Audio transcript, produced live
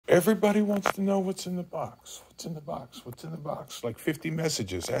Everybody wants to know what's in the box. What's in the box? What's in the box? Like 50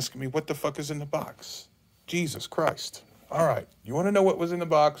 messages asking me what the fuck is in the box. Jesus Christ. All right. You want to know what was in the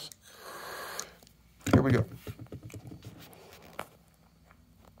box? Here we go.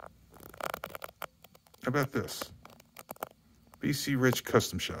 How about this? BC Rich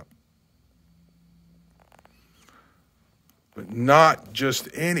Custom Shop. But not just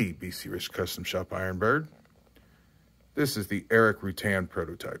any BC Rich Custom Shop Ironbird. This is the Erik Rutan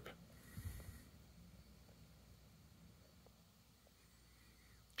prototype.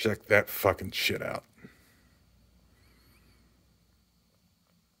 Check that fucking shit out.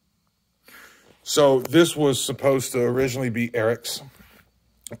 So this was supposed to originally be Erik's.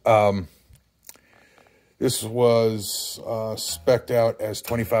 This was spec'd out as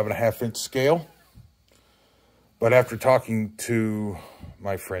 25.5-inch scale. But after talking to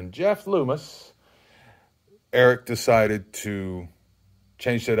my friend Jeff Loomis, Erik decided to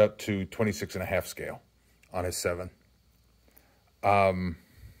change that up to 26.5 scale on his 7. So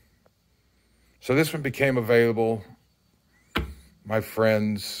this one became available. My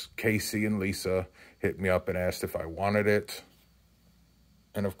friends Casey and Lisa hit me up and asked if I wanted it.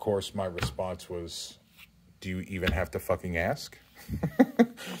 And of course, my response was, do you even have to fucking ask?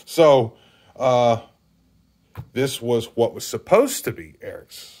 So, this was what was supposed to be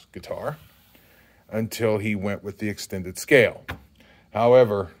Erik's guitar until he went with the extended scale.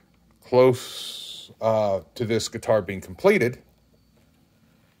 However, close to this guitar being completed,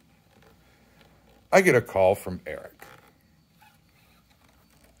 I get a call from Erik.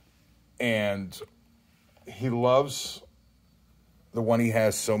 And he loves the one he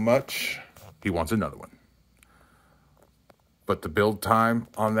has so much, he wants another one. But the build time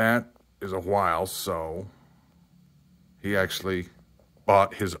on that is a while, so he actually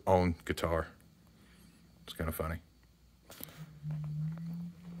bought his own guitar. It's kind of funny.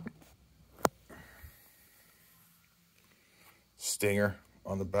 Stinger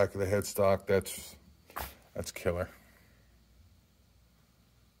on the back of the headstock, that's killer.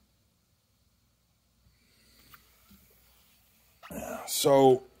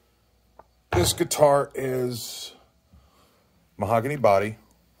 So this guitar is mahogany body,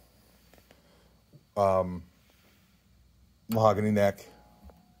 mahogany neck,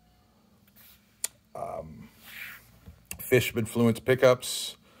 Fishman Fluence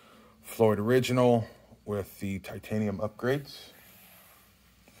pickups, Floyd original with the titanium upgrades,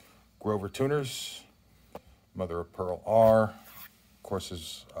 Grover tuners, mother of pearl R, of course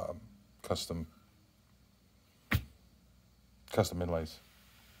his custom inlays,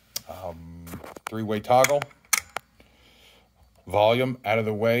 3-way toggle, volume out of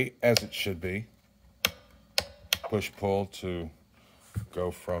the way as it should be, push-pull to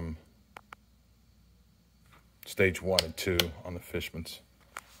go from stage 1 and 2 on the Fishmans.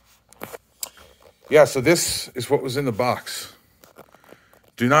 Yeah, so this is what was in the box.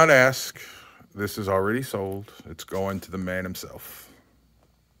 Do not ask. This is already sold. It's going to the man himself.